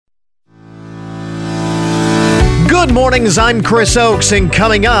Good mornings, I'm Chris Oakes, and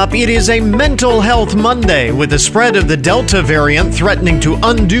coming up, it is a Mental Health Monday with the spread of the Delta variant threatening to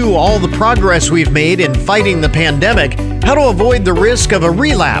undo all the progress we've made in fighting the pandemic, how to avoid the risk of a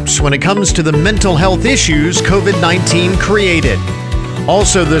relapse when it comes to the mental health issues COVID-19 created.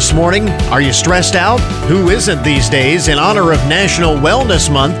 Also this morning, are you stressed out? Who isn't these days? In honor of National Wellness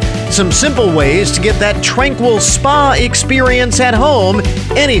Month, some simple ways to get that tranquil spa experience at home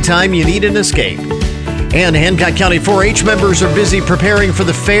anytime you need an escape. And Hancock County 4-H members are busy preparing for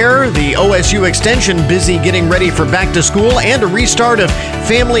the fair, the OSU Extension busy getting ready for back to school, and a restart of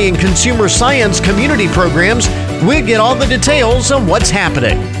family and consumer science community programs. We'll get all the details on what's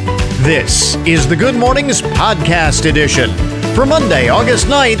happening. This is the Good Mornings Podcast Edition for Monday, August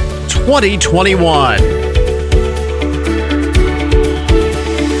 9th, 2021.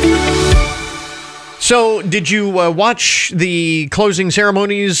 So, did you watch the closing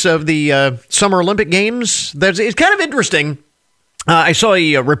ceremonies of the Summer Olympic Games? It's kind of interesting. I saw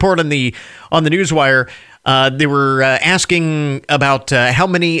a report on the Newswire. They were asking about how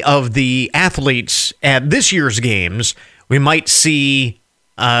many of the athletes at this year's games we might see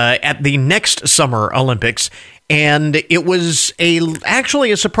at the next Summer Olympics. And it was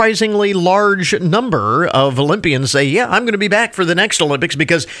actually a surprisingly large number of Olympians say, yeah, I'm going to be back for the next Olympics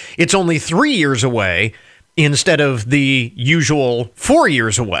because it's only 3 years away instead of the usual 4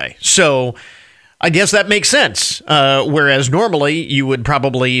 years away. So I guess that makes sense. Whereas normally you would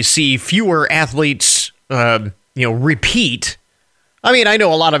probably see fewer athletes, repeat. I mean, I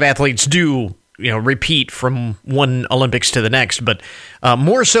know a lot of athletes do, repeat from one Olympics to the next, but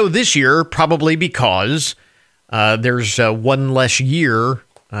more so this year, probably because there's one less year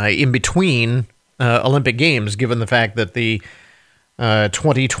in between Olympic Games, given the fact that the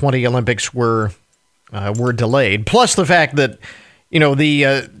 2020 Olympics were delayed. Plus the fact that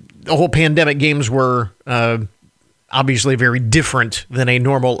the whole pandemic games were obviously very different than a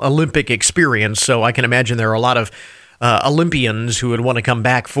normal Olympic experience. So I can imagine there are a lot of Olympians who would want to come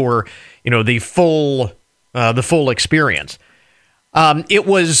back for the full experience. It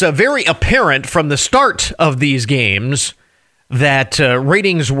was very apparent from the start of these games that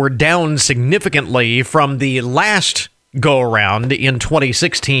ratings were down significantly from the last go-around in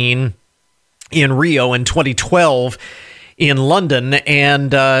 2016 in Rio and 2012 in London,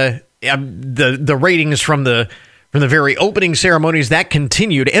 and the ratings from the very opening ceremonies that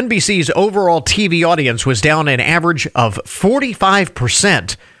continued. NBC's overall TV audience was down an average of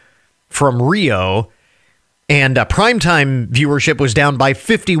 45% from Rio. And primetime viewership was down by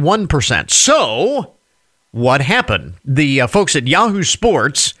 51%. So, what happened? The folks at Yahoo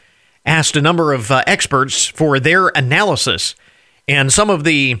Sports asked a number of experts for their analysis. And some of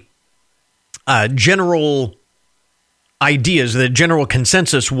the general ideas, the general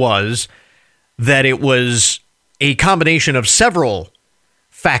consensus was that it was a combination of several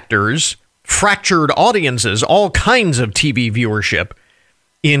factors, fractured audiences, all kinds of TV viewership,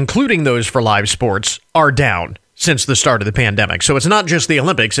 including those for live sports, are down since the start of the pandemic. So it's not just the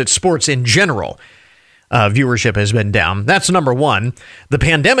Olympics, it's sports in general. Viewership has been down. That's number one. The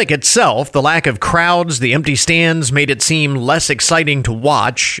pandemic itself, the lack of crowds, the empty stands made it seem less exciting to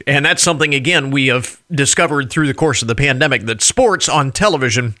watch. And that's something, again, we have discovered through the course of the pandemic, that sports on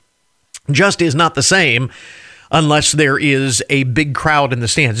television just is not the same unless there is a big crowd in the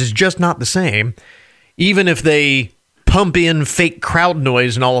stands. It's just not the same. Even if they pump in fake crowd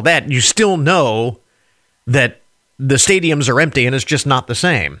noise and all of that, you still know that the stadiums are empty and it's just not the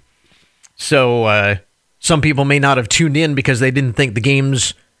same. So some people may not have tuned in because they didn't think the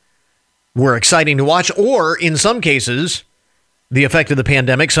games were exciting to watch, or in some cases, the effect of the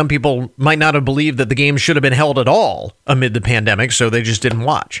pandemic, some people might not have believed that the games should have been held at all amid the pandemic, so they just didn't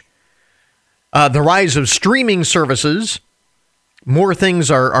watch. The rise of streaming services. More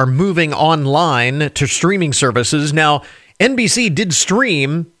things are moving online to streaming services. Now, NBC did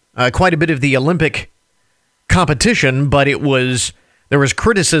stream quite a bit of the Olympic competition, but there was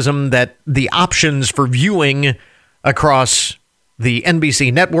criticism that the options for viewing across the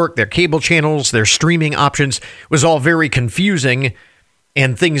NBC network, their cable channels, their streaming options, was all very confusing,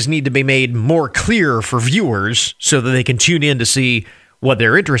 and things need to be made more clear for viewers so that they can tune in to see what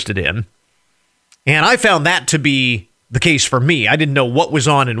they're interested in. And I found that to be the case for me. I didn't know what was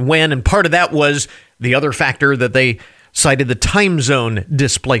on and when, and part of that was the other factor that they cited, the time zone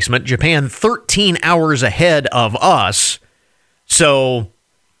displacement. Japan 13 hours ahead of us, so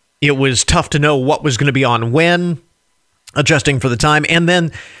it was tough to know what was going to be on when, adjusting for the time. And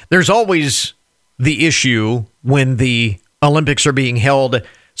then there's always the issue when the Olympics are being held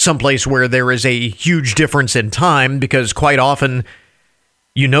someplace where there is a huge difference in time, because quite often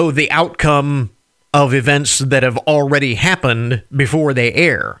you know the outcome of events that have already happened before they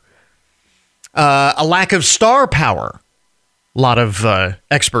air. A lack of star power, a lot of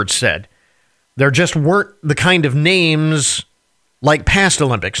experts said. There just weren't the kind of names like past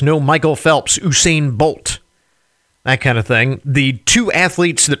Olympics. No Michael Phelps, Usain Bolt, that kind of thing. The two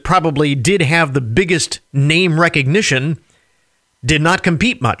athletes that probably did have the biggest name recognition did not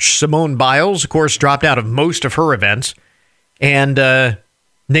compete much. Simone Biles, of course, dropped out of most of her events. And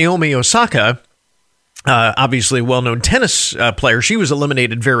Naomi Osaka, obviously well-known tennis player, she was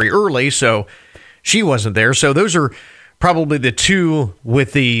eliminated very early, so she wasn't there. So those are probably the two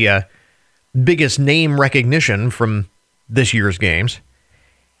with the biggest name recognition from this year's games.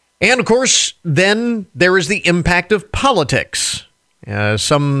 And, of course, then there is the impact of politics.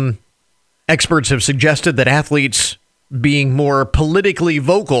 Some experts have suggested that athletes being more politically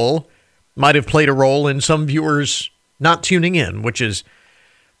vocal might have played a role in some viewers not tuning in, which is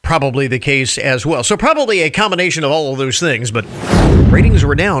probably the case as well. So probably a combination of all of those things, but ratings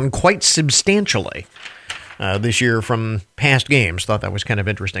were down quite substantially this year from past games. Thought that was kind of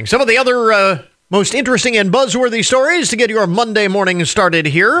interesting. Some of the other most interesting and buzzworthy stories to get your Monday morning started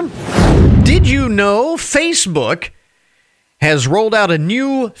here. Did you know Facebook has rolled out a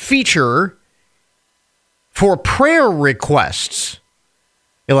new feature for prayer requests?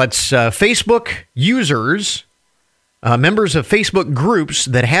 It lets Facebook users, members of Facebook groups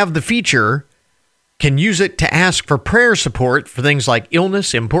that have the feature, can use it to ask for prayer support for things like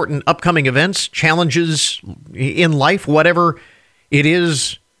illness, important upcoming events, challenges in life, whatever it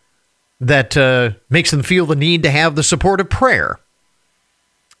is that makes them feel the need to have the support of prayer.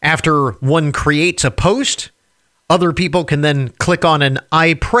 After one creates a post, other people can then click on an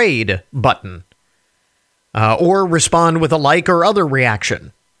I prayed button or respond with a like or other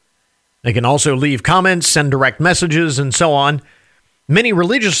reaction. They can also leave comments, send direct messages, and so on. Many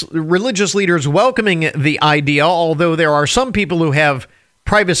religious leaders welcoming the idea, although there are some people who have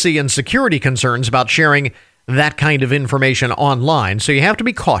privacy and security concerns about sharing that kind of information online. So you have to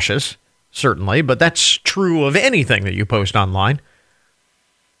be cautious, certainly, but that's true of anything that you post online.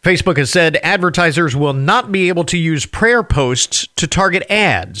 Facebook has said advertisers will not be able to use prayer posts to target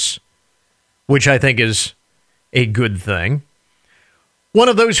ads, which I think is a good thing. One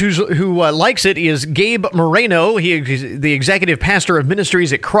of those who likes it is Gabe Moreno. He is the executive pastor of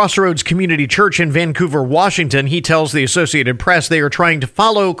ministries at Crossroads Community Church in Vancouver, Washington. He tells the Associated Press they are trying to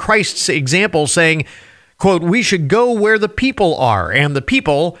follow Christ's example, saying, quote, "We should go where the people are," and the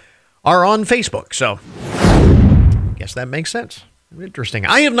people are on Facebook. So I guess that makes sense. Interesting.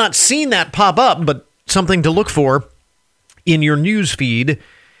 I have not seen that pop up, but something to look for in your news feed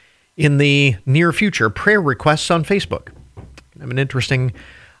in the near future. Prayer requests on Facebook. I have an interesting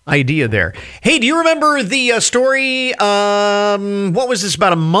idea there. Hey, do you remember the story? What was this,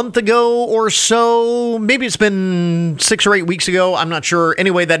 about a month ago or so? Maybe it's been 6 or 8 weeks ago. I'm not sure.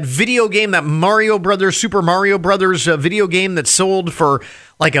 Anyway, that video game, that Super Mario Brothers video game that sold for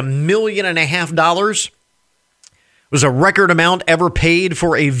like $1.5 million. Was a record amount ever paid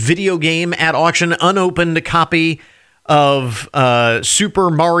for a video game at auction, unopened copy of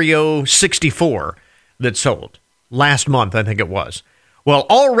Super Mario 64 that sold last month, I think it was. Well,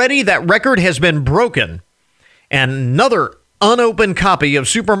 already that record has been broken, and another unopened copy of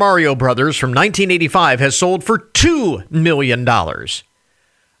Super Mario Brothers from 1985 has sold for $2 million.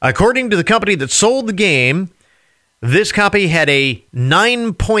 According to the company that sold the game, this copy had a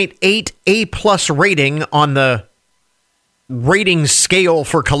 9.8 A+ rating on the rating scale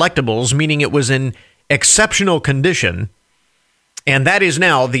for collectibles, meaning it was in exceptional condition, and that is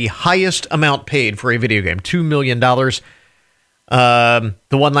now the highest amount paid for a video game, $2 million. The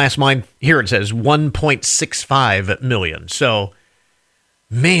one last mine, here it says $1.65 million. So,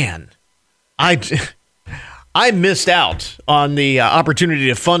 man, I missed out on the opportunity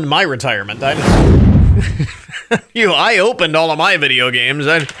to fund my retirement. I opened all of my video games.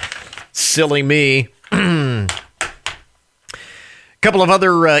 Silly me. Couple of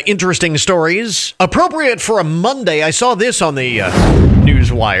other interesting stories. Appropriate for a Monday, I saw this on the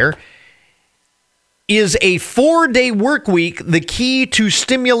Newswire. Is a 4-day work week the key to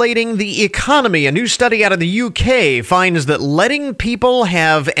stimulating the economy? A new study out of the UK finds that letting people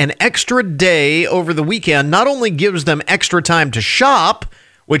have an extra day over the weekend not only gives them extra time to shop,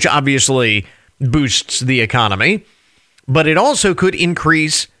 which obviously boosts the economy, but it also could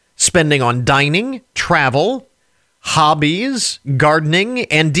increase spending on dining, travel, hobbies, gardening,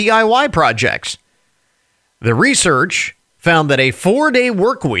 and DIY projects. The research found that a 4-day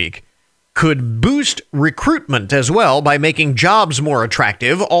work week could boost recruitment as well by making jobs more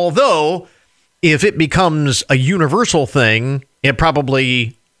attractive, although if it becomes a universal thing, it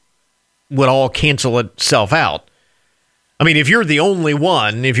probably would all cancel itself out. I mean, if you're the only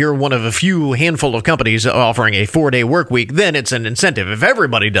one, if you're one of a few handful of companies offering a 4-day work week, then it's an incentive. If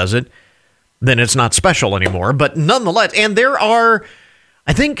everybody does it, then it's not special anymore. But nonetheless, and there are,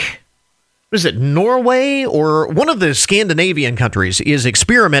 I think, is it Norway or one of the Scandinavian countries is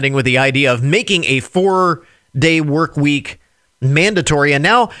experimenting with the idea of making a 4-day work week mandatory. And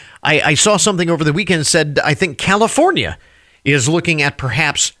now I saw something over the weekend said, I think California is looking at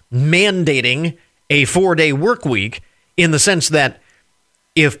perhaps mandating a 4-day work week, in the sense that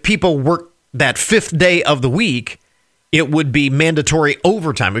if people work that 5th day of the week, it would be mandatory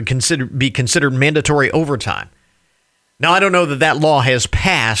overtime. It would be considered mandatory overtime. Now, I don't know that law has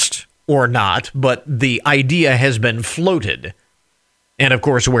passed or not, but the idea has been floated. And, of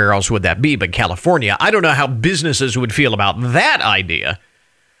course, where else would that be but California? I don't know how businesses would feel about that idea,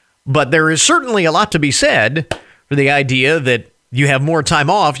 but there is certainly a lot to be said for the idea that you have more time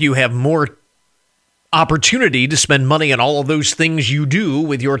off, you have more opportunity to spend money on all of those things you do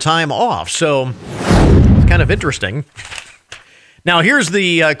with your time off. So it's kind of interesting. Now, here's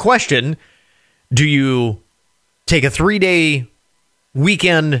the question. Do you take a 3-day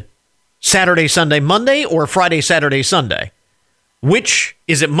weekend, Saturday, Sunday, Monday, or Friday, Saturday, Sunday? Which,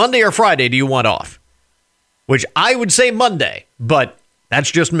 is it Monday or Friday do you want off? Which I would say Monday, but that's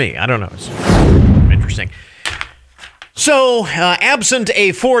just me. I don't know. It's interesting. So, absent a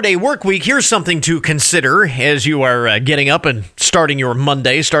 4-day work week, here's something to consider as you are getting up and starting your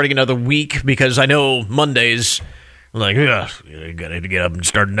Monday, starting another week, because I know Mondays, like, you gotta get up and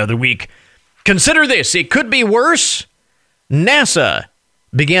start another week. Consider this. It could be worse. NASA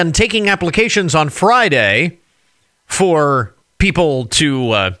began taking applications on Friday for people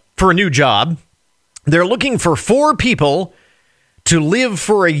for a new job. They're looking for 4 people to live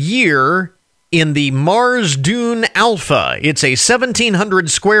for a year in the Mars Dune Alpha. It's a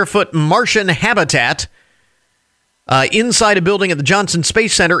 1,700 square foot Martian habitat inside a building at the Johnson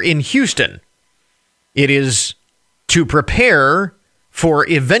Space Center in Houston. It is to prepare for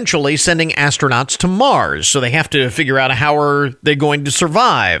eventually sending astronauts to Mars. So they have to figure out how are they going to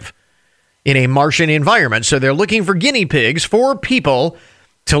survive in a Martian environment. So they're looking for guinea pigs, 4 people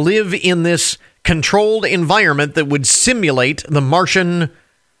to live in this controlled environment that would simulate the Martian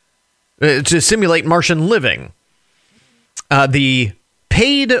living. The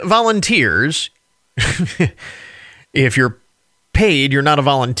paid volunteers, if you're paid, you're not a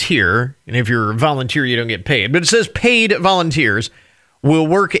volunteer. And if you're a volunteer, you don't get paid. But it says paid volunteers will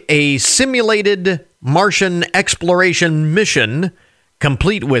work a simulated Martian exploration mission,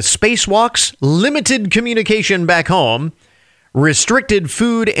 complete with spacewalks, limited communication back home, restricted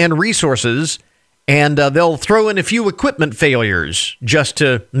food and resources, and they'll throw in a few equipment failures just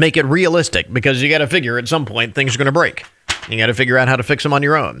to make it realistic, because you got to figure at some point things are going to break. You got to figure out how to fix them on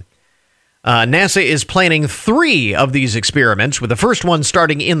your own. NASA is planning 3 of these experiments, with the first one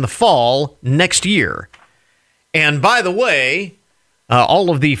starting in the fall next year. And by the way, all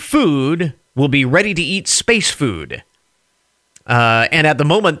of the food will be ready-to-eat space food. And at the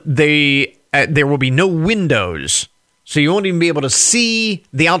moment, there will be no windows, so you won't even be able to see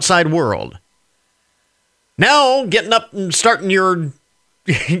the outside world. Now, getting up and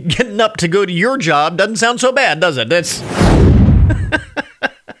getting up to go to your job doesn't sound so bad, does it? That's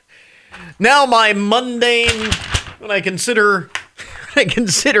now my mundane. When I consider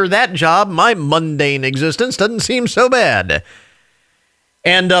that job, my mundane existence doesn't seem so bad.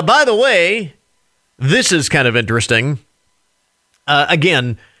 And by the way, this is kind of interesting.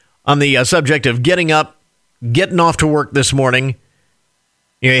 Again, on the subject of getting up, getting off to work this morning.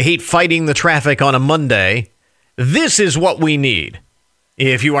 You hate fighting the traffic on a Monday. This is what we need.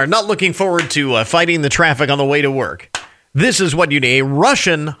 If you are not looking forward to fighting the traffic on the way to work, this is what you need. A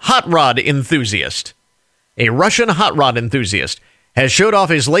Russian hot rod enthusiast. A Russian hot rod enthusiast has showed off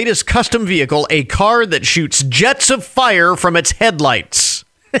his latest custom vehicle, a car that shoots jets of fire from its headlights.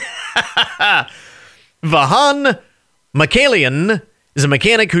 Vahan Mikhailian is a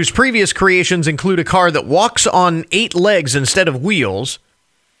mechanic whose previous creations include a car that walks on 8 legs instead of wheels.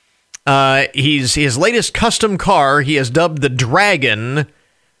 His latest custom car, he has dubbed the Dragon,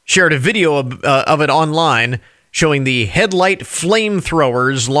 shared a video of it online showing the headlight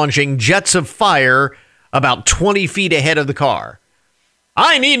flamethrowers launching jets of fire about 20 feet ahead of the car.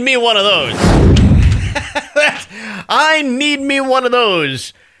 I need me one of those. I need me one of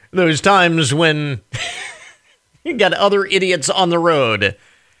those. Those times when you got other idiots on the road.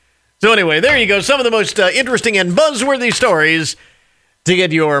 So anyway, there you go. Some of the most interesting and buzzworthy stories to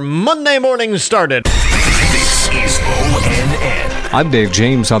get your Monday morning started. This is ONN. I'm Dave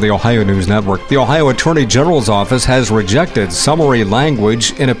James on the Ohio News Network. The Ohio Attorney General's office has rejected summary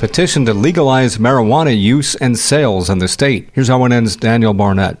language in a petition to legalize marijuana use and sales in the state. Here's how it ends. Daniel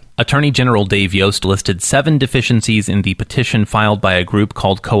Barnett. Attorney General Dave Yost listed 7 deficiencies in the petition filed by a group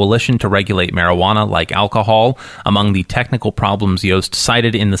called Coalition to Regulate Marijuana Like Alcohol. Among the technical problems Yost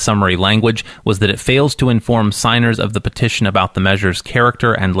cited in the summary language was that it fails to inform signers of the petition about the measure's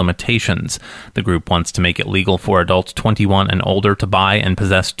character and limitations. The group wants to make it legal for adults 21 and older to buy and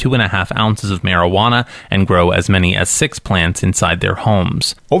possess 2.5 ounces of marijuana and grow as many as 6 plants inside their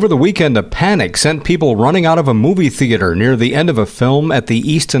homes. Over the weekend, a panic sent people running out of a movie theater near the end of a film at the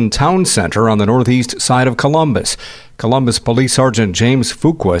Easton Town Center on the northeast side of Columbus. Columbus Police Sergeant James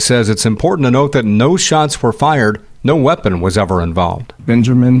Fuqua says it's important to note that no shots were fired. No weapon was ever involved.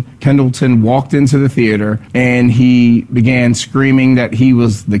 Benjamin Kendleton walked into the theater and he began screaming that he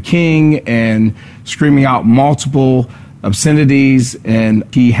was the king and screaming out multiple obscenities, and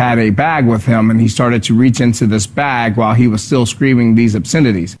he had a bag with him and he started to reach into this bag while he was still screaming these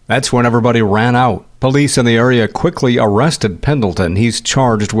obscenities. That's when everybody ran out. Police in the area quickly arrested Pendleton. He's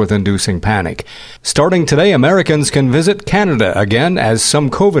charged with inducing panic. Starting today, Americans can visit Canada again as some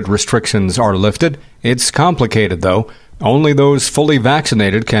COVID restrictions are lifted. It's complicated, though. Only those fully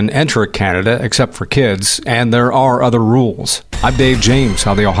vaccinated can enter Canada, except for kids, and there are other rules. I'm Dave James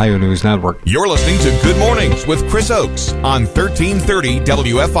on the Ohio News Network. You're listening to Good Mornings with Chris Oakes on 1330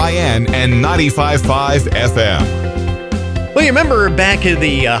 WFIN and 95.5 FM. Well, you remember back at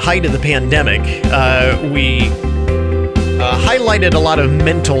the height of the pandemic, we highlighted a lot of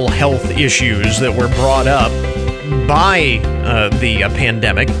mental health issues that were brought up by the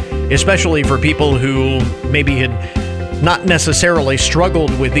pandemic, especially for people who maybe had not necessarily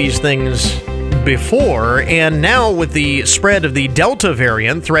struggled with these things before. And now with the spread of the Delta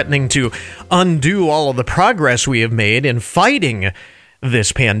variant threatening to undo all of the progress we have made in fighting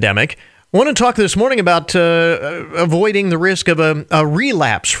this pandemic, I want to talk this morning about avoiding the risk of a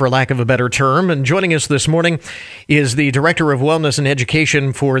relapse, for lack of a better term. And joining us this morning is the Director of Wellness and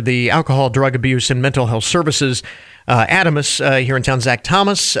Education for the Alcohol, Drug Abuse, and Mental Health Services, ADAMHS, here in town, Zach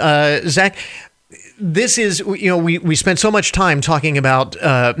Thomas. Zach, this is, we spent so much time talking about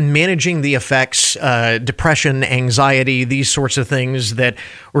managing the effects, depression, anxiety, these sorts of things that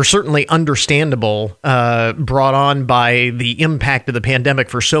were certainly understandable, brought on by the impact of the pandemic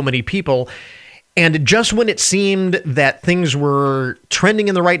for so many people. And just when it seemed that things were trending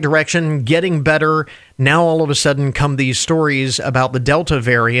in the right direction, getting better, now all of a sudden come these stories about the Delta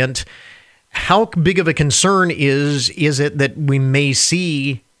variant. How big of a concern is it that we may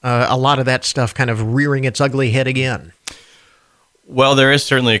see a lot of that stuff kind of rearing its ugly head again? Well, there is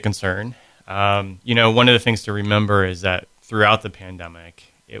certainly a concern. One of the things to remember is that throughout the pandemic,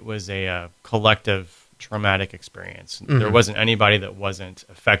 it was a collective traumatic experience. Mm-hmm. There wasn't anybody that wasn't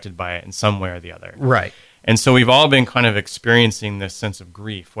affected by it in some way or the other. Right. And so we've all been kind of experiencing this sense of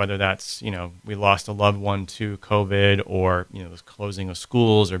grief, whether that's, we lost a loved one to COVID or, the closing of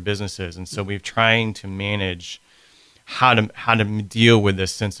schools or businesses. And so we're trying to manage how to deal with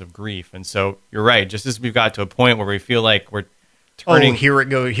this sense of grief. And so you're right, just as we've got to a point where we feel like we're turning... here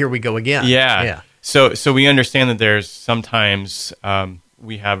we go again. Yeah. So we understand that there's sometimes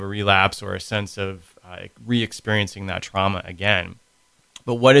we have a relapse or a sense of re-experiencing that trauma again.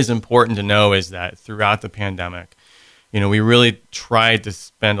 But what is important to know is that throughout the pandemic, we really tried to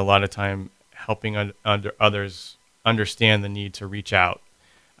spend a lot of time helping others understand the need to reach out.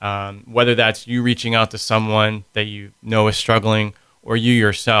 Whether that's you reaching out to someone that you know is struggling, or you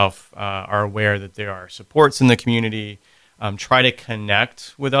yourself are aware that there are supports in the community, try to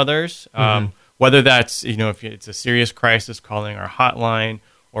connect with others. Whether that's, if it's a serious crisis, calling our hotline,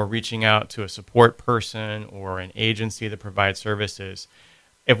 or reaching out to a support person or an agency that provides services.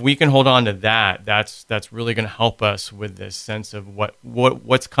 If we can hold on to that, that's really going to help us with this sense of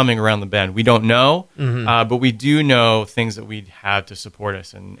what's coming around the bend. We don't know, but we do know things that we have to support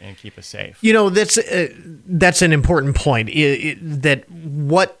us and keep us safe. That's an important point, that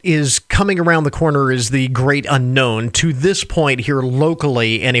what is coming around the corner is the great unknown. To this point here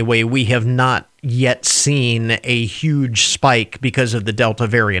locally, anyway, we have not yet seen a huge spike because of the Delta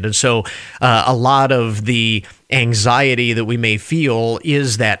variant. And so a lot of the anxiety that we may feel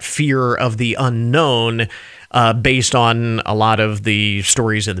is that fear of the unknown, based on a lot of the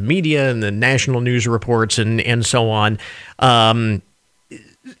stories in the media and the national news reports and so on.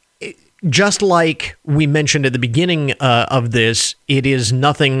 Just like we mentioned at the beginning of this, it is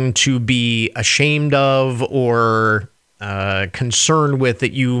nothing to be ashamed of or concerned with,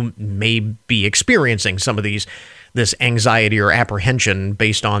 that you may be experiencing some of this anxiety or apprehension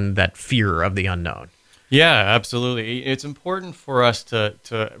based on that fear of the unknown. Yeah, absolutely. It's important for us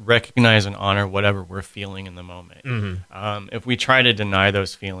to recognize and honor whatever we're feeling in the moment. If we try to deny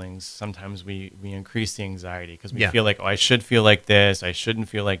those feelings, sometimes we increase the anxiety because we feel like, oh, I should feel like this, I shouldn't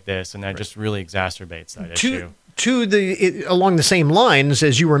feel like this, and that just really exacerbates that issue. Along the same lines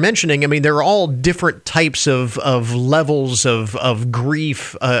as you were mentioning, I mean, there are all different types of levels of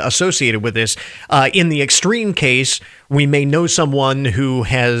grief associated with this. In the extreme case, we may know someone who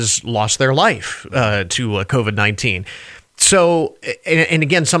has lost their life to COVID-19. So, and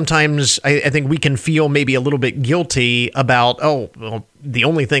again, sometimes I think we can feel maybe a little bit guilty about, the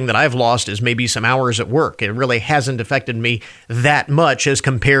only thing that I've lost is maybe some hours at work. It really hasn't affected me that much as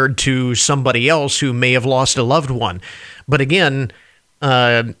compared to somebody else who may have lost a loved one. But again,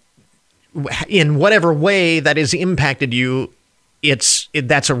 in whatever way that has impacted you,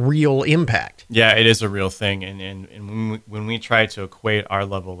 that's a real impact. Yeah, it is a real thing. And when we try to equate our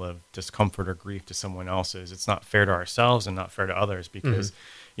level of discomfort or grief to someone else's, it's not fair to ourselves and not fair to others because,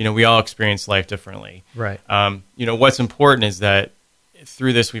 we all experience life differently. Right. What's important is that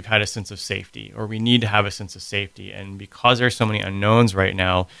through this, we've had a sense of safety, or we need to have a sense of safety. And because there's so many unknowns right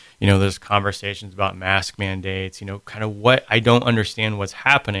now, there's conversations about mask mandates, kind of what I don't understand what's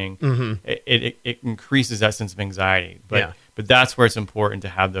happening. It increases that sense of anxiety. But that's where it's important to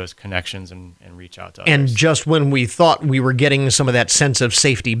have those connections and reach out to others. And just when we thought we were getting some of that sense of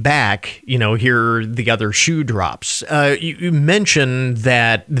safety back, here the other shoe drops. You mentioned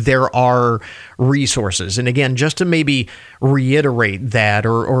that there are resources. And again, just to maybe reiterate that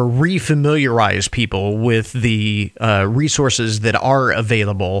or refamiliarize people with the resources that are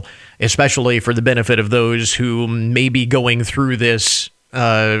available, especially for the benefit of those who may be going through this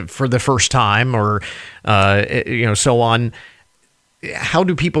for the first time or, so on. How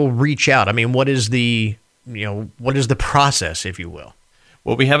do people reach out? I mean, what is the process, if you will?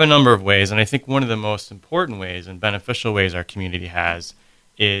 Well, we have a number of ways, and I think one of the most important ways and beneficial ways our community has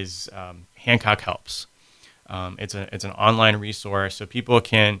is Hancock Helps. It's an online resource, so people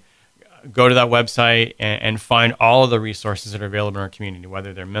can go to that website and find all of the resources that are available in our community,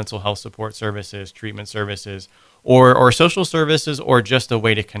 whether they're mental health support services, treatment services, or social services, or just a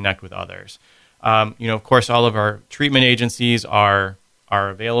way to connect with others. Of course, all of our treatment agencies are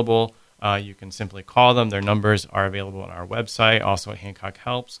available. You can simply call them. Their numbers are available on our website, also at Hancock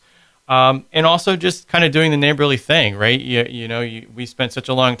Helps. And also just kind of doing the neighborly thing, right? We spent such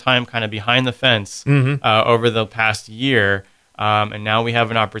a long time kind of behind the fence over the past year. And now we have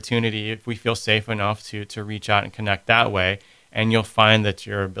an opportunity, if we feel safe enough, to reach out and connect that way. And you'll find that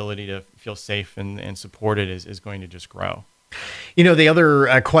your ability to feel safe and supported is going to just grow. The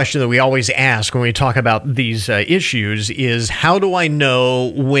other question that we always ask when we talk about these issues is, how do I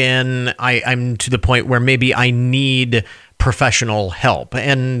know when I'm to the point where maybe I need professional help?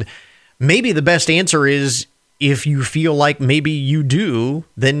 And maybe the best answer is, if you feel like maybe you do,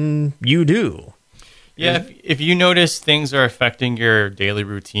 then you do. Yeah, if you notice things are affecting your daily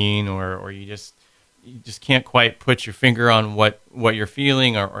routine or you just can't quite put your finger on what you're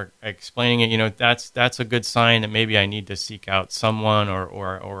feeling or explaining it, that's a good sign that maybe I need to seek out someone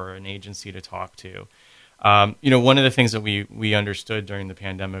or an agency to talk to. One of the things that we understood during the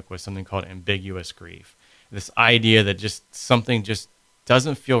pandemic was something called ambiguous grief. This idea that just something just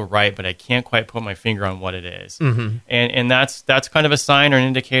doesn't feel right, but I can't quite put my finger on what it is. And that's kind of a sign or an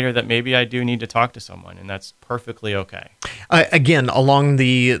indicator that maybe I do need to talk to someone, and that's perfectly okay. Again, along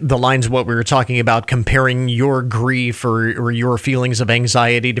the lines of what we were talking about, comparing your grief or your feelings of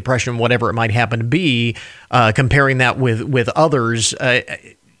anxiety, depression, whatever it might happen to be, comparing that with others,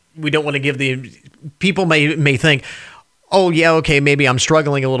 we don't want to give people may think, oh, yeah, okay, maybe I'm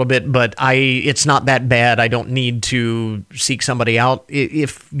struggling a little bit, but it's not that bad. I don't need to seek somebody out.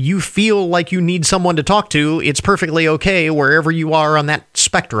 If you feel like you need someone to talk to, it's perfectly okay wherever you are on that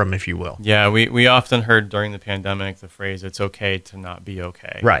spectrum, if you will. Yeah, we often heard during the pandemic the phrase, it's okay to not be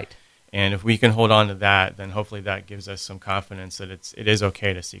okay. Right. And if we can hold on to that, then hopefully that gives us some confidence that it is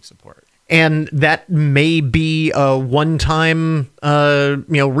okay to seek support. And that may be a one-time,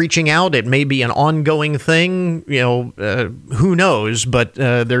 reaching out. It may be an ongoing thing. Who knows? But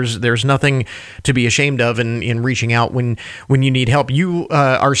there's nothing to be ashamed of in reaching out when you need help. You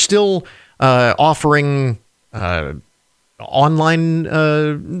are still offering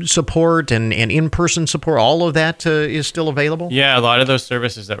online support and in-person support. All of that is still available? Yeah, a lot of those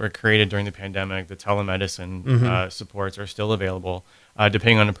services that were created during the pandemic, the telemedicine supports, are still available.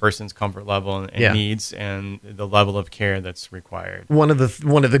 Depending on a person's comfort level and needs and the level of care that's required. One of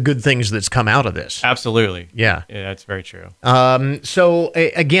the good things that's come out of this. Absolutely. Yeah, that's very true. So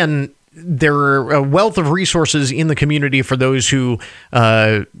again, there are a wealth of resources in the community for those who,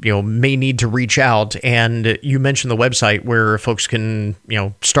 may need to reach out. And you mentioned the website where folks can,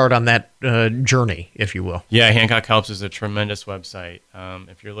 start on that journey, if you will. Yeah, Hancock Helps is a tremendous website.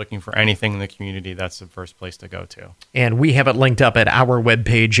 If you're looking for anything in the community, that's the first place to go to. And we have it linked up at our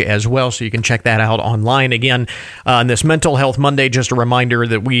webpage as well, so you can check that out online. Again, on this Mental Health Monday, just a reminder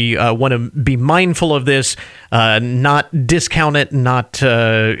that we want to be mindful of this, not discount it, not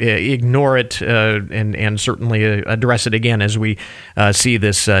ignore it, and certainly address it again as we see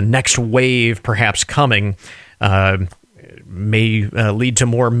this next wave perhaps coming. May lead to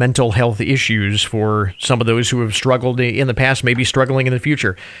more mental health issues for some of those who have struggled in the past, maybe struggling in the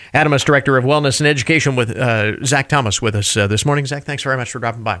future. Adamus, Director of Wellness and Education with Zach Thomas with us this morning. Zach, thanks very much for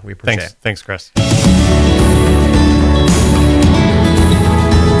dropping by. We appreciate it. Thanks, Chris.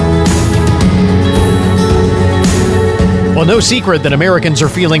 Well, no secret that Americans are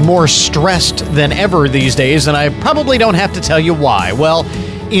feeling more stressed than ever these days, and I probably don't have to tell you why. Well,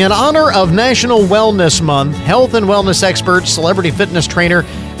 in honor of National Wellness Month, health and wellness expert, celebrity fitness trainer,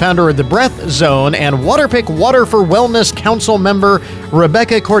 founder of the Breath Zone, and Waterpik Water for Wellness Council member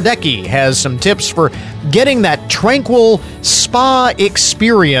Rebecca Kordecki has some tips for getting that tranquil spa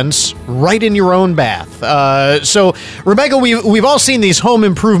experience right in your own bath. So, Rebecca, we've all seen these home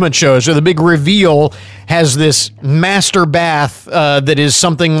improvement shows where the big reveal has this master bath that is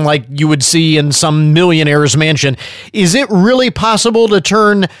something like you would see in some millionaire's mansion. Is it really possible to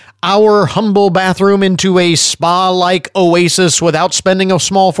turn our humble bathroom into a spa-like oasis without spending a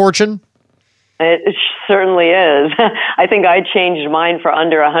small fortune? It certainly is. I think I changed mine for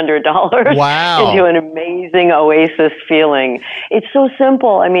under $100 Wow. into an amazing oasis feeling. It's so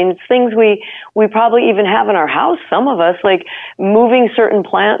simple. I mean, it's things we probably even have in our house, some of us, like moving certain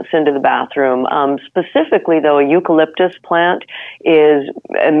plants into the bathroom. Specifically, though, a eucalyptus plant is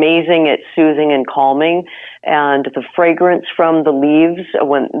amazing at soothing and calming. And the fragrance from the leaves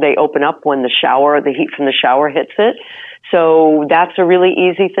when they open up, when the heat from the shower hits it. So that's a really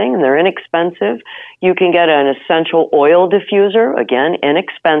easy thing, and they're inexpensive. You can get an essential oil diffuser, again,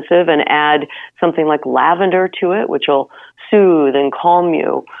 inexpensive, and add something like lavender to it, which will soothe and calm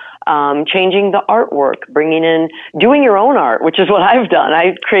you. Changing the artwork, doing your own art, which is what I've done.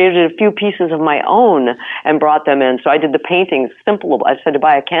 I created a few pieces of my own and brought them in. So I did the paintings, simple. I said to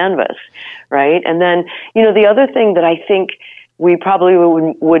buy a canvas, right? And then, the other thing that I think we probably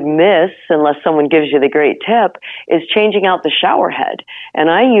would miss, unless someone gives you the great tip, is changing out the shower head.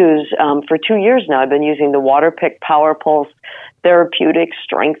 And I use, for 2 years now, I've been using the Waterpik Power Pulse Therapeutic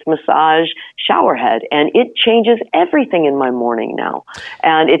Strength Massage shower head, and it changes everything in my morning now.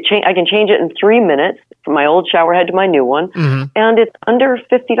 And I can change it in 3 minutes from my old shower head to my new one, and it's under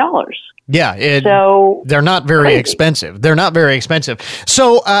 $50. Yeah, so they're not very expensive. They're not very expensive.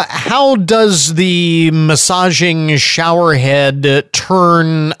 So how does the massaging shower head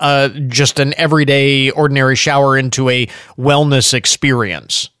turn just an everyday, ordinary shower into a wellness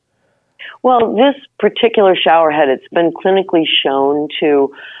experience? Well, this particular shower head, it's been clinically shown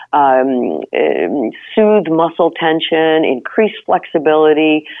to soothe muscle tension, increase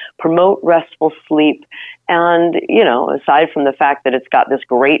flexibility, promote restful sleep. And, aside from the fact that it's got this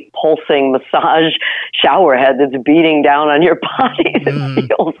great pulsing massage shower head that's beating down on your body, it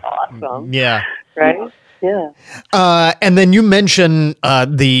feels awesome. Yeah. Right? Yeah. And then you mentioned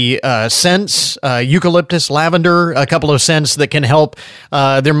the scents, eucalyptus, lavender, a couple of scents that can help.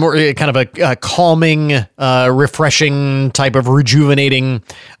 They're more kind of a calming, refreshing type of rejuvenating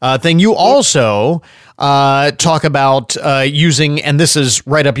thing. You also talk about using, and this is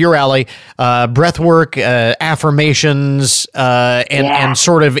right up your alley, breath work, affirmations, and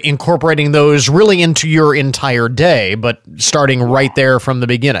sort of incorporating those really into your entire day, but starting right there from the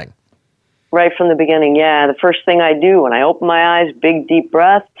beginning. Right from the beginning, yeah. The first thing I do when I open my eyes, big deep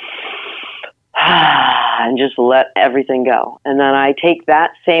breath, and just let everything go. And then I take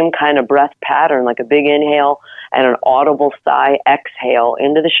that same kind of breath pattern, like a big inhale and an audible sigh exhale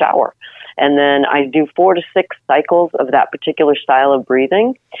into the shower. And then I do 4 to 6 cycles of that particular style of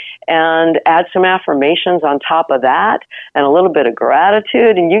breathing and add some affirmations on top of that and a little bit of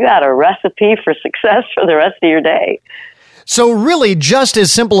gratitude, and you got a recipe for success for the rest of your day. So really, just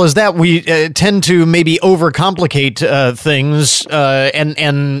as simple as that, we tend to maybe overcomplicate things,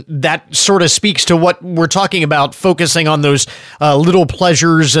 and that sort of speaks to what we're talking about, focusing on those little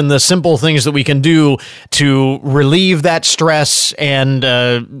pleasures and the simple things that we can do to relieve that stress and,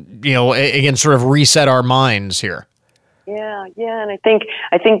 again, sort of reset our minds here. Yeah, and I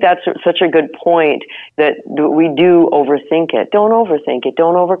think that's such a good point that we do overthink it. Don't overthink it.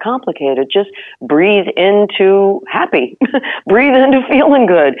 Don't overcomplicate it. Just breathe into happy. Breathe into feeling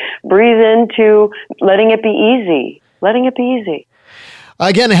good. Breathe into letting it be easy. Letting it be easy.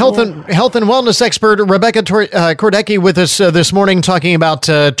 Again, health and wellness expert Rebecca Kordecki with us this morning, talking about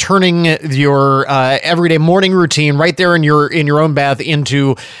turning your everyday morning routine right there in your own bath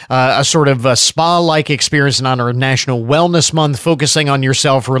into a sort of a spa-like experience in honor of National Wellness Month, focusing on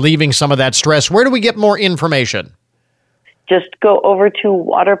yourself, relieving some of that stress. Where do we get more information? Just go over to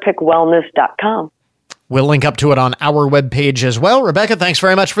waterpickwellness.com. We'll link up to it on our webpage as well. Rebecca, thanks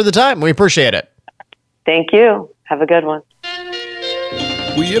very much for the time. We appreciate it. Thank you. Have a good one.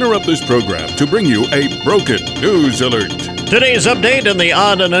 We interrupt this program to bring you a broken news alert. Today's update on the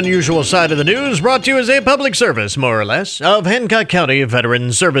odd and unusual side of the news brought to you as a public service, more or less, of Hancock County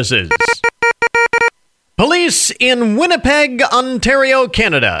Veteran Services. Police in Winnipeg, Ontario,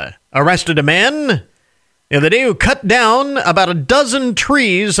 Canada, arrested a man the other day who cut down about a dozen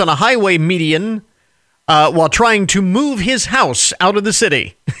trees on a highway median while trying to move his house out of the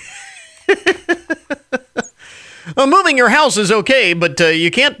city. Moving your house is okay, but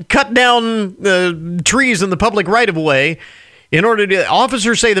you can't cut down trees in the public right-of-way.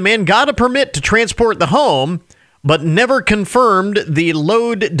 Officers say the man got a permit to transport the home, but never confirmed the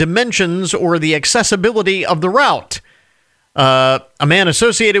load dimensions or the accessibility of the route. A man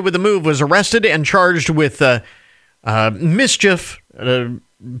associated with the move was arrested and charged with mischief,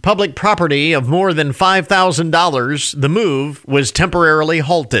 public property of more than $5,000. The move was temporarily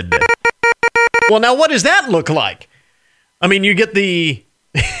halted. Well, now, what does that look like? I mean, you get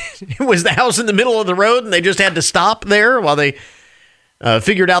was the house in the middle of the road and they just had to stop there while they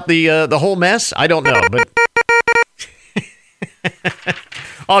figured out the whole mess? I don't know, but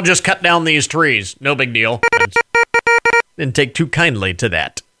I'll just cut down these trees. No big deal. Didn't take too kindly to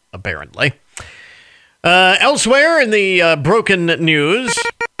that, apparently. Elsewhere in the broken news,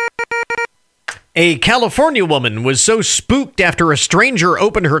 a California woman was so spooked after a stranger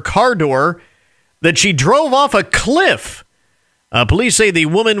opened her car door that she drove off a cliff. Police say the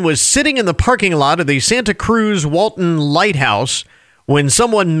woman was sitting in the parking lot of the Santa Cruz Walton Lighthouse when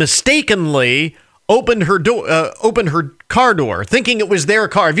someone mistakenly opened her car door, thinking it was their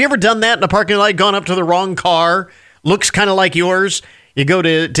car. Have you ever done that in a parking lot? Gone up to the wrong car, looks kind of like yours. You go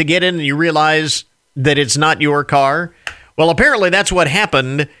to get in and you realize that it's not your car. Well, apparently that's what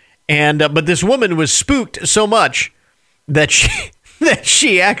happened. And but this woman was spooked so much that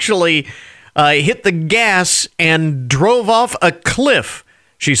she actually hit the gas and drove off a cliff.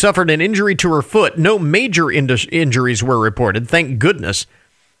 She suffered an injury to her foot. No major injuries were reported, thank goodness.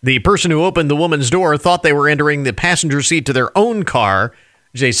 The person who opened the woman's door thought they were entering the passenger seat to their own car,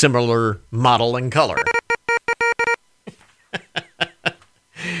 which is a similar model and color.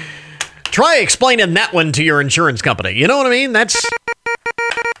 Try explaining that one to your insurance company. You know what I mean? It'd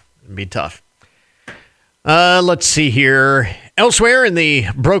be tough. Let's see here. Elsewhere in the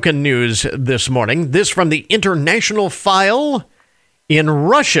broken news this morning, this from the International File. In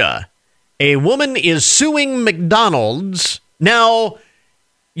Russia, a woman is suing McDonald's. Now,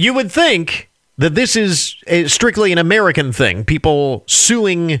 you would think that this is strictly an American thing, people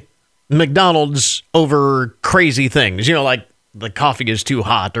suing McDonald's over crazy things, like the coffee is too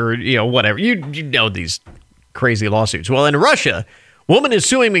hot or, whatever. You know these crazy lawsuits. Well, in Russia, woman is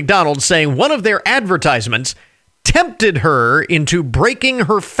suing McDonald's, saying one of their advertisements tempted her into breaking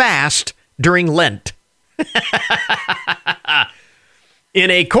her fast during Lent. In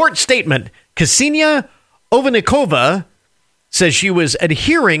a court statement, Ksenia Overnikova says she was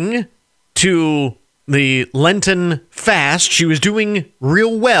adhering to the Lenten fast. She was doing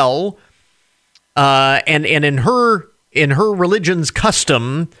real well, and in her religion's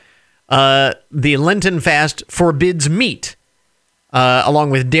custom, the Lenten fast forbids meat,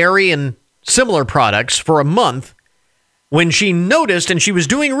 along with dairy and similar products, for a month. When she noticed, and she was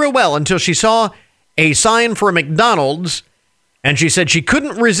doing real well until she saw a sign for a McDonald's, and she said she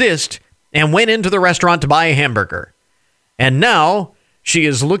couldn't resist and went into the restaurant to buy a hamburger. And now she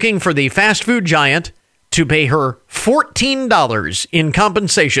is looking for the fast food giant to pay her $14 in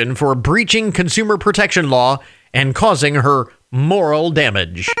compensation for breaching consumer protection law and causing her moral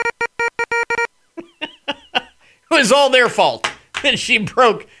damage. It was all their fault that she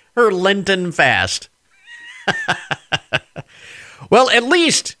broke her Lenten fast. Well, at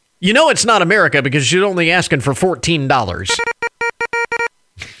least it's not America, because she's only asking for $14.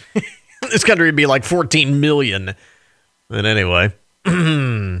 This country would be like 14 million. But anyway.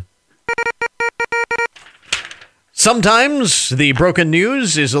 Sometimes the broken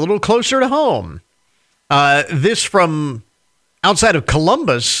news is a little closer to home. This from outside of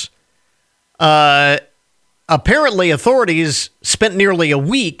Columbus. Apparently, authorities spent nearly a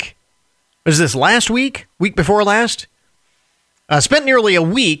week. Was this last week? Week before last? Spent nearly a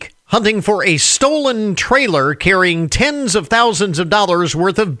week hunting for a stolen trailer carrying tens of thousands of dollars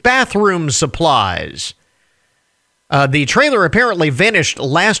worth of bathroom supplies. The trailer apparently vanished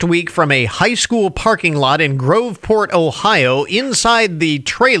last week from a high school parking lot in Groveport, Ohio. Inside the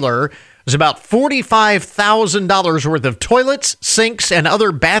trailer was about $45,000 worth of toilets, sinks, and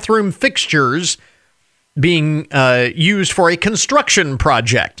other bathroom fixtures being used for a construction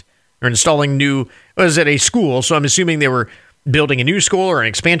project. They're installing new, was at a school, so I'm assuming they were building a new school or an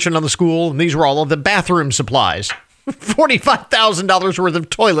expansion on the school, and these were all of the bathroom supplies. $45,000 worth of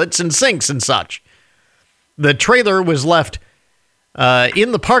toilets and sinks and such. The trailer was left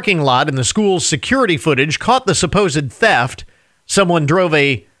in the parking lot, and the school's security footage caught the supposed theft. Someone drove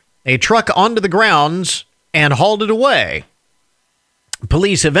a truck onto the grounds and hauled it away.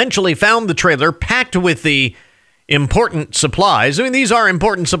 Police eventually found the trailer packed with the important supplies. I mean, these are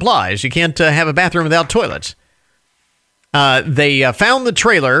important supplies. You can't have a bathroom without toilets. They found the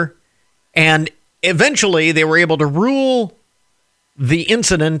trailer, and eventually they were able to rule the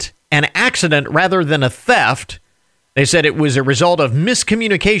incident an accident rather than a theft. They said it was a result of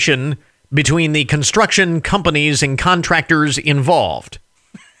miscommunication between the construction companies and contractors involved.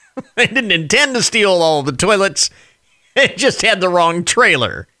 They didn't intend to steal all the toilets. It just had the wrong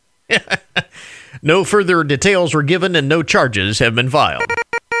trailer. No further details were given and no charges have been filed.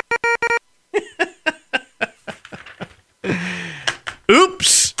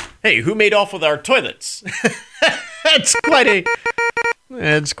 Oops. Hey, who made off with our toilets? That's quite a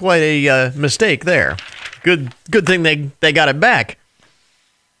mistake there. Good thing they got it back.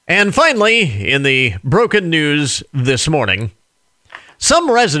 And finally, in the broken news this morning, some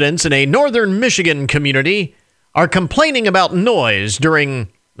residents in a northern Michigan community are complaining about noise during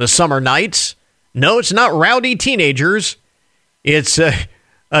the summer nights. No, it's not rowdy teenagers. It's a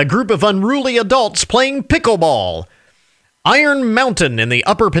group of unruly adults playing pickleball. Iron Mountain in the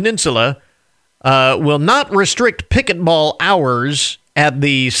Upper Peninsula will not restrict pickleball hours at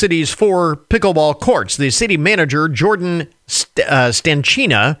the city's 4 pickleball courts. The city manager, Jordan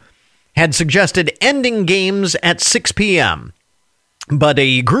Stanchina, had suggested ending games at 6 p.m., but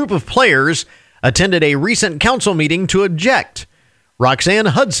a group of players attended a recent council meeting to object. Roxanne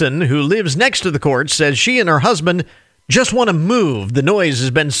Hudson, who lives next to the court, says she and her husband just want to move. The noise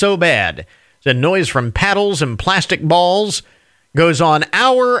has been so bad. The noise from paddles and plastic balls goes on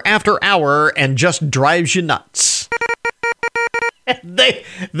hour after hour and just drives you nuts.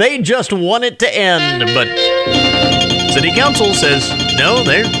 They just want it to end, but city council says, no,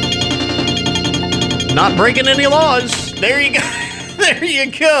 they're not breaking any laws. There you go. There you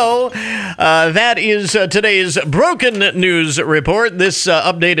go. That is today's Broken News Report. This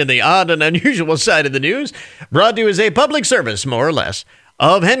update in the odd and unusual side of the news brought to you as a public service, more or less,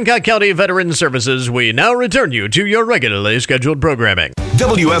 of Hancock County Veteran Services. We now return you to your regularly scheduled programming.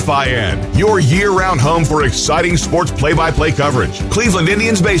 WFIN, your year-round home for exciting sports play-by-play coverage. Cleveland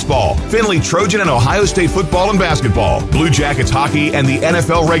Indians baseball, Findlay Trojan and Ohio State football and basketball, Blue Jackets hockey, and the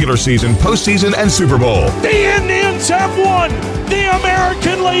NFL regular season, postseason, and Super Bowl. The Indians have won the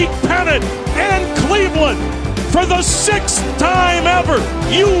American League pennant, and Cleveland, for the 6th time ever,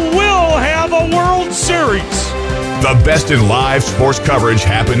 you will have a World Series. The best in live sports coverage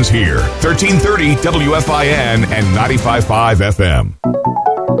happens here. 1330 WFIN and 95.5 FM.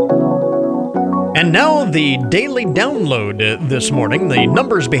 And now the daily download this morning, the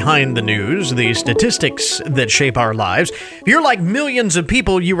numbers behind the news, the statistics that shape our lives. If you're like millions of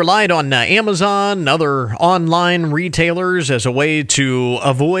people, you relied on Amazon and other online retailers as a way to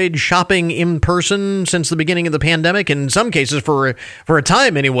avoid shopping in person since the beginning of the pandemic. In some cases, for a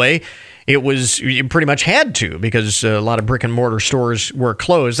time anyway, you pretty much had to, because a lot of brick and mortar stores were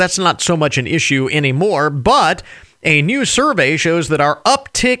closed. That's not so much an issue anymore, but a new survey shows that our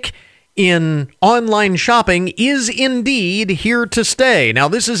uptick in online shopping is indeed here to stay. Now,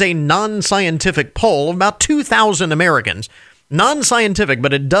 this is a non-scientific poll of about 2,000 Americans. Non-scientific,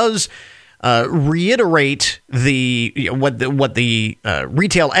 but it does reiterate what the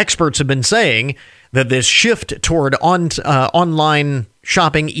retail experts have been saying, that this shift toward online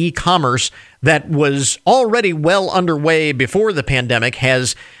shopping, e-commerce, that was already well underway before the pandemic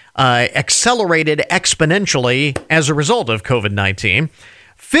has accelerated exponentially as a result of COVID-19.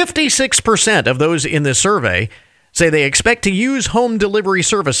 56% of those in this survey say they expect to use home delivery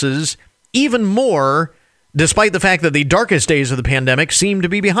services even more, despite the fact that the darkest days of the pandemic seem to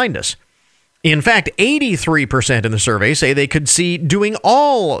be behind us. In fact, 83% in the survey say they could see doing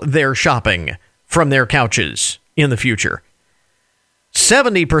all their shopping from their couches in the future.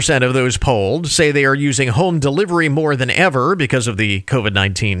 70% of those polled say they are using home delivery more than ever because of the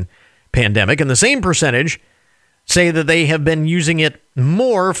COVID-19 pandemic, and the same percentage say that they have been using it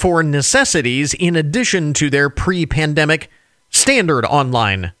more for necessities in addition to their pre-pandemic standard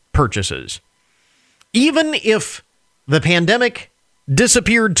online purchases. Even if the pandemic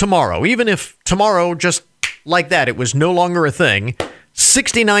disappeared tomorrow, even if tomorrow, just like that, it was no longer a thing,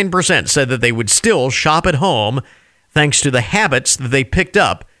 69% said that they would still shop at home thanks to the habits that they picked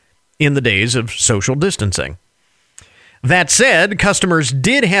up in the days of social distancing. That said, customers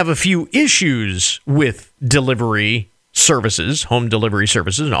did have a few issues with delivery services, home delivery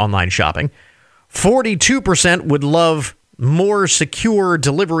services, and online shopping. 42% would love more secure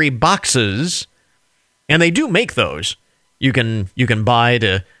delivery boxes, and they do make those. You can buy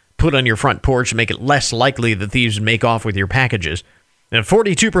to put on your front porch to make it less likely that thieves make off with your packages. And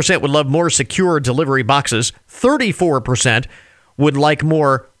 42% would love more secure delivery boxes. 34% would like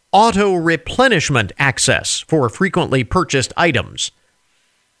more auto-replenishment access for frequently purchased items.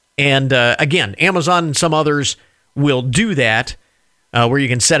 And again, Amazon and some others will do that, where you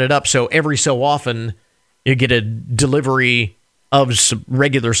can set it up so every so often you get a delivery of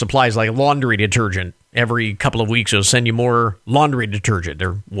regular supplies like laundry detergent. Every couple of weeks it'll send you more laundry detergent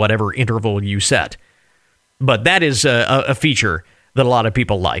or whatever interval you set. But that is a feature that a lot of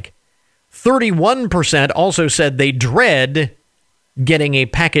people like. 31% also said they dread getting a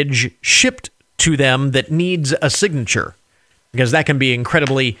package shipped to them that needs a signature, because that can be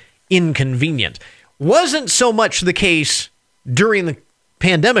incredibly inconvenient. Wasn't so much the case during the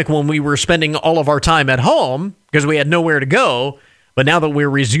pandemic when we were spending all of our time at home because we had nowhere to go, but now that we're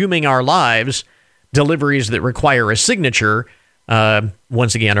resuming our lives, deliveries that require a signature,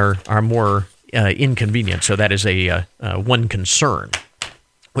 once again, are more inconvenient. So that is a one concern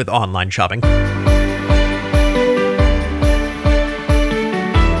with online shopping.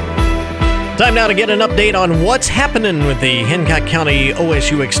 Time now to get an update on what's happening with the Hancock County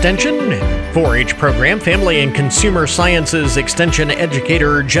OSU Extension 4-H program. Family and Consumer Sciences Extension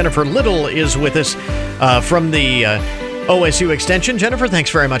educator Jennifer Little is with us from the OSU Extension. Jennifer, thanks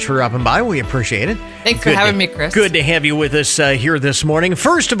very much for dropping by. We appreciate it. Thanks for having me, Chris. Good to have you with us here this morning.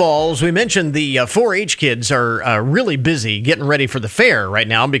 First of all, as we mentioned, the 4-H kids are really busy getting ready for the fair right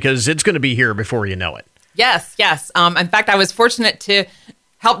now because it's going to be here before you know it. Yes. In fact, I was fortunate to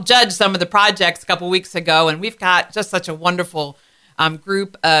help judge some of the projects a couple weeks ago, and we've got just such a wonderful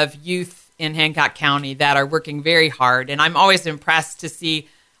group of youth in Hancock County that are working very hard, and I'm always impressed to see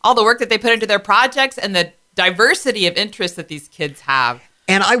all the work that they put into their projects and the diversity of interests that these kids have.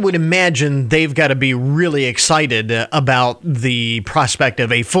 And I would imagine they've got to be really excited about the prospect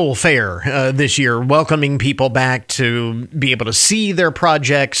of a full fair this year, welcoming people back to be able to see their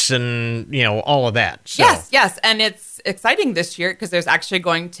projects and, all of that. So. Yes. And it's exciting this year because there's actually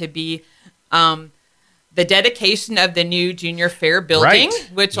going to be the dedication of the new junior fair building,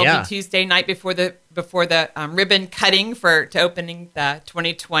 which will be Tuesday night before the ribbon cutting to opening the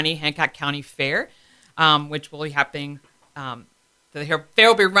 2020 Hancock County Fair, which will be happening. The fair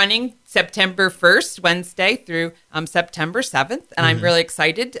will be running September 1st, Wednesday, through September 7th, and I'm really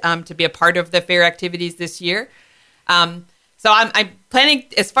excited to be a part of the fair activities this year. So I'm planning,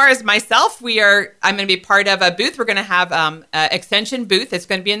 as far as myself, I'm going to be part of a booth. We're going to have an extension booth. It's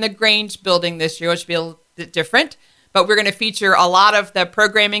going to be in the Grange building this year, which will be a little bit different. But we're going to feature a lot of the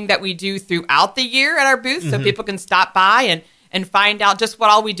programming that we do throughout the year at our booth, so people can stop by and find out just what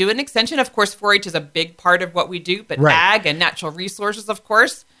all we do in Extension. Of course, 4-H is a big part of what we do, but ag and natural resources, of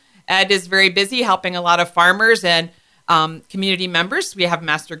course. Ed is very busy helping a lot of farmers and community members. We have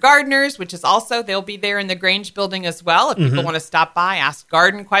Master Gardeners, which is also, they'll be there in the Grange building as well. If people want to stop by, ask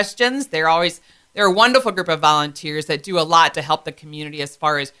garden questions, they're a wonderful group of volunteers that do a lot to help the community as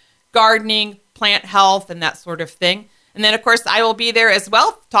far as gardening, plant health, and that sort of thing. And then, of course, I will be there as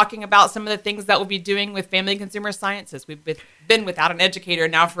well, talking about some of the things that we'll be doing with Family and Consumer Sciences. We've been without an educator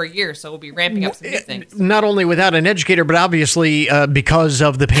now for a year, so we'll be ramping up some new things. Not only without an educator, but obviously because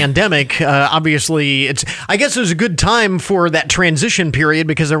of the pandemic, I guess it was a good time for that transition period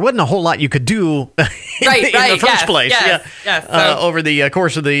because there wasn't a whole lot you could do in the first place. Over the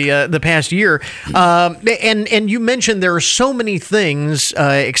course of the past year. And you mentioned there are so many things.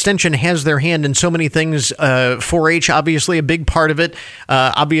 Extension has their hand in so many things. 4-H, obviously a big part of it.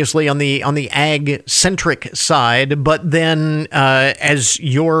 Obviously on the ag-centric side, but then as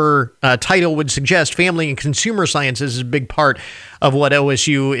your title would suggest, Family and Consumer Sciences is a big part of what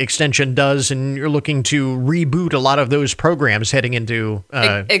OSU Extension does, and you're looking to reboot a lot of those programs heading into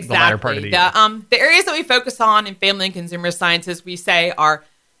the latter part of the year. The areas that we focus on in Family and Consumer Sciences, we say, are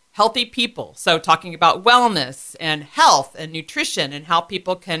healthy people. So talking about wellness and health and nutrition and how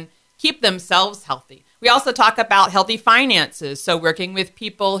people can keep themselves healthy. We also talk about healthy finances. So working with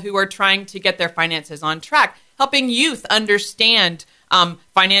people who are trying to get their finances on track, helping youth understand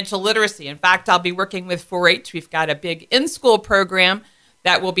financial literacy. In fact, I'll be working with 4-H. We've got a big in-school program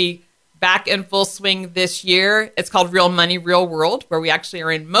that will be back in full swing this year. It's called Real Money, Real World, where we actually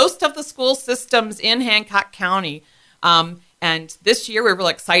are in most of the school systems in Hancock County. And this year, we're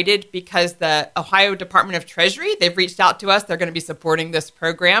really excited because the Ohio Department of Treasury, they've reached out to us. They're going to be supporting this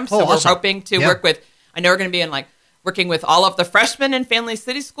program. So awesome. We're hoping to work with, I know we're going to be in working with all of the freshmen in Family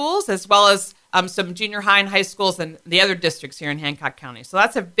City schools, as well as some junior high and high schools and the other districts here in Hancock County. So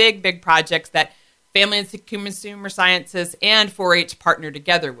that's a big, big project that Family and Consumer Sciences and 4-H partner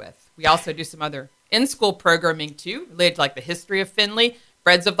together with. We also do some other in-school programming, too, related to the history of Findlay,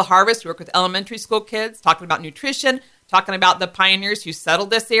 Breads of the Harvest. We work with elementary school kids, talking about nutrition, talking about the pioneers who settled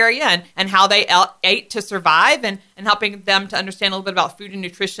this area and how they ate to survive and helping them to understand a little bit about food and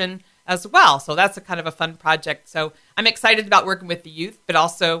nutrition as well. So that's a kind of a fun project. So I'm excited about working with the youth, but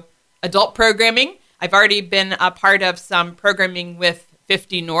also adult programming. I've already been a part of some programming with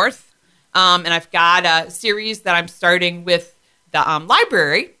 50 North, and I've got a series that I'm starting with the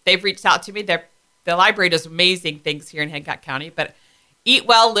library. They've reached out to me. The library does amazing things here in Hancock County, but Eat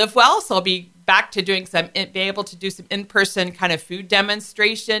Well, Live Well. So I'll be back to be able to do some in-person kind of food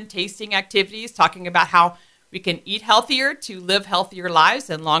demonstration, tasting activities, talking about how we can eat healthier to live healthier lives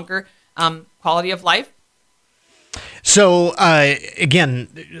and longer quality of life. So,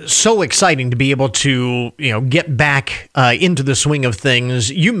 again, so exciting to be able to, get back into the swing of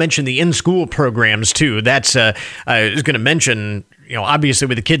things. You mentioned the in-school programs, too. That's, I was going to mention, obviously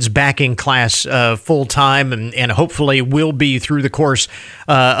with the kids back in class full-time and hopefully will be through the course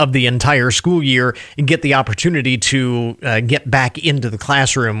of the entire school year and get the opportunity to get back into the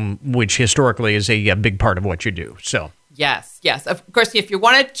classroom, which historically is a big part of what you do. So Yes. Of course, if you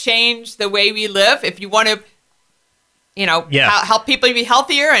want to change the way we live, if you want to help people be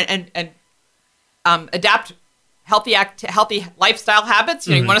healthier and adapt healthy lifestyle habits.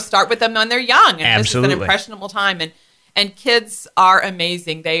 You want to start with them when they're young. And Absolutely. This is an impressionable time. And kids are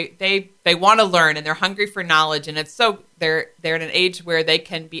amazing. They want to learn and they're hungry for knowledge. And it's they're in an age where they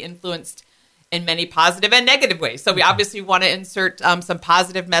can be influenced in many positive and negative ways. So we obviously want to insert some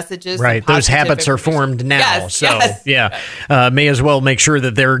positive messages. Right. Those habits are formed now. May as well make sure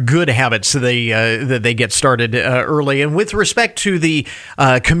that they're good habits that they get started early. And with respect to the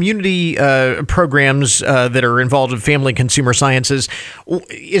community programs that are involved in Family Consumer Sciences,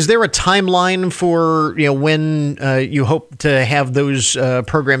 is there a timeline for when you hope to have those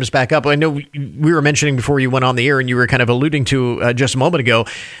programs back up? I know we were mentioning before you went on the air and you were kind of alluding to just a moment ago,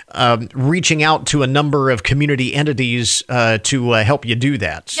 reaching out to a number of community entities to help you do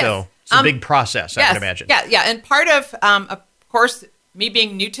that. Yes. So it's a big process, I can imagine. Yeah. And part of course, me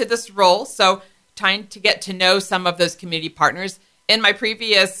being new to this role, so trying to get to know some of those community partners. In my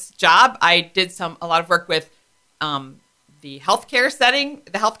previous job, I did a lot of work with the healthcare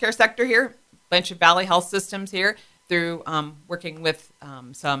sector here, Blanchard Valley Health Systems here, through working with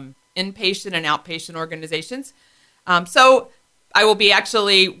some inpatient and outpatient organizations. So I will be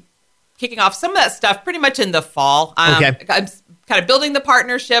actually kicking off some of that stuff pretty much in the fall. I'm kind of building the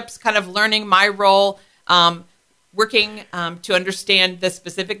partnerships, kind of learning my role, working to understand the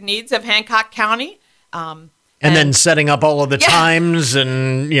specific needs of Hancock County. And then setting up all of the times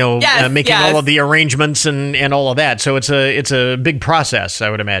and, making all of the arrangements and all of that. So it's a big process,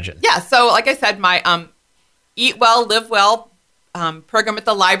 I would imagine. Yeah. So like I said, my Eat Well, Live Well program at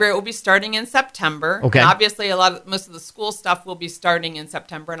the library will be starting in September. Okay. And obviously, most of the school stuff will be starting in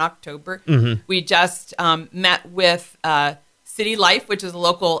September and October. Mm-hmm. We just met with City Life, which is a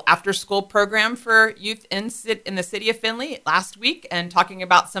local after-school program for youth in the city of Findlay last week, and talking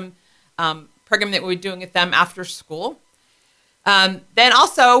about some program that we're doing with them after school. Then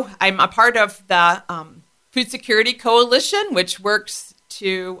also, I'm a part of the Food Security Coalition, which works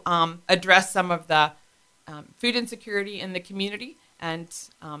to address some of the food insecurity in the community. And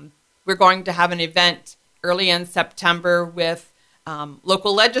we're going to have an event early in September with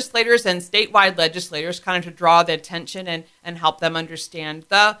local legislators and statewide legislators kind of to draw the attention and help them understand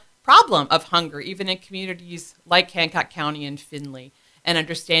the problem of hunger, even in communities like Hancock County and Findlay, and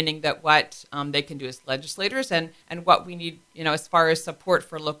understanding that what they can do as legislators and what we need, as far as support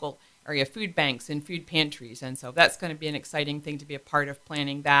for local area food banks and food pantries. And so that's going to be an exciting thing to be a part of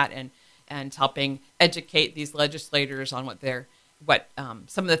planning that and helping educate these legislators on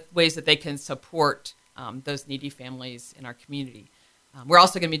some of the ways that they can support those needy families in our community. We're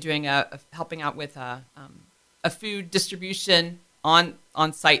also going to be doing helping out with a food distribution on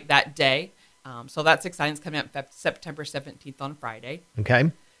site that day. So that's exciting. It's coming up September 17th on Friday.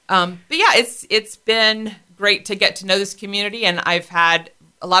 Okay. But yeah, it's been great to get to know this community, and I've had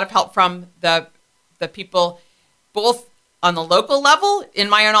a lot of help from the people, both on the local level in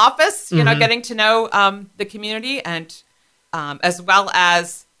my own office, getting to know the community, and as well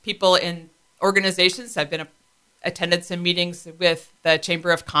as people in organizations. I've been attended some meetings with the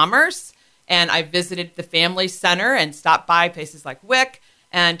Chamber of Commerce, and I visited the Family Center and stopped by places like WIC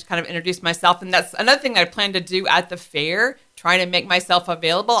and kind of introduced myself. And that's another thing that I plan to do at the fair, trying to make myself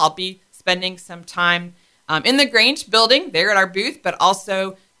available. I'll be spending some time in the Grange building there at our booth, but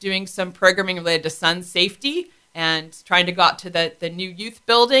also doing some programming related to sun safety and trying to go out to the new youth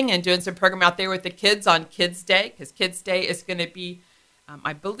building and doing some program out there with the kids on Kids Day, because Kids Day is going to be,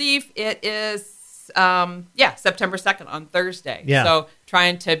 I believe it is, September 2nd on Thursday. Yeah. So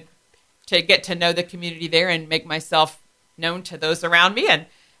trying to get to know the community there and make myself known to those around me, and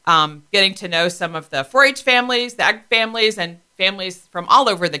getting to know some of the 4-H families, the ag families, and families from all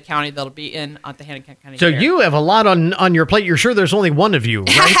over the county that'll be in at the Hennepin County So Fair. you have a lot on your plate. You're sure there's only one of you,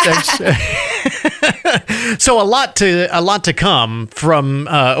 right? So a lot to come from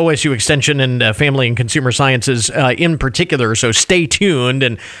OSU Extension and Family and Consumer Sciences in particular. So stay tuned,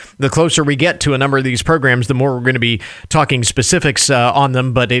 and the closer we get to a number of these programs, the more we're going to be talking specifics on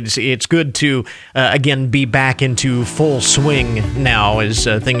them. But it's good to again be back into full swing now as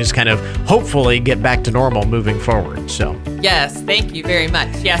things kind of hopefully get back to normal moving forward. So yes, thank you very much.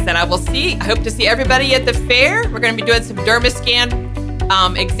 Yes, and I hope to see everybody at the fair. We're going to be doing some Dermascan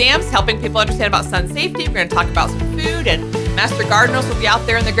exams, helping people understand about sun safety. We're going to talk about some food, and Master Gardeners will be out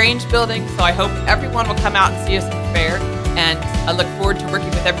there in the Grange building. So I hope everyone will come out and see us at the fair, and I look forward to working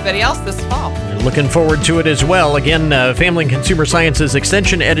with everybody else this fall. Looking forward to it as well. Again, Family and Consumer Sciences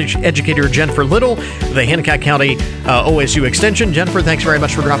Extension Educator Jennifer Little, the Hancock County OSU Extension. Jennifer, thanks very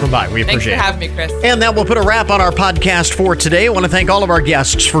much for dropping by. We appreciate it. Thanks for having me, Chris. And that will put a wrap on our podcast for today. I want to thank all of our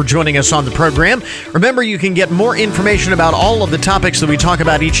guests for joining us on the program. Remember, you can get more information about all of the topics that we talk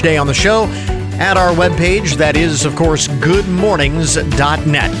about each day on the show at our webpage. That is, of course,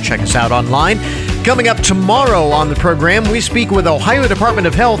 goodmornings.net. Check us out online. Coming up tomorrow on the program, we speak with Ohio Department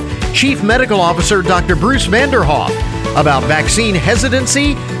of Health Chief Medical Officer Dr. Bruce Vanderhoff about vaccine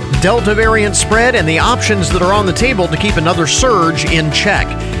hesitancy, Delta variant spread, and the options that are on the table to keep another surge in check.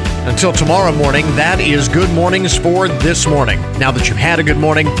 Until tomorrow morning, that is Good Mornings for this morning. Now that you've had a good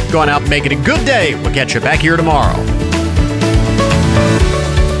morning, go on out and make it a good day. We'll catch you back here tomorrow.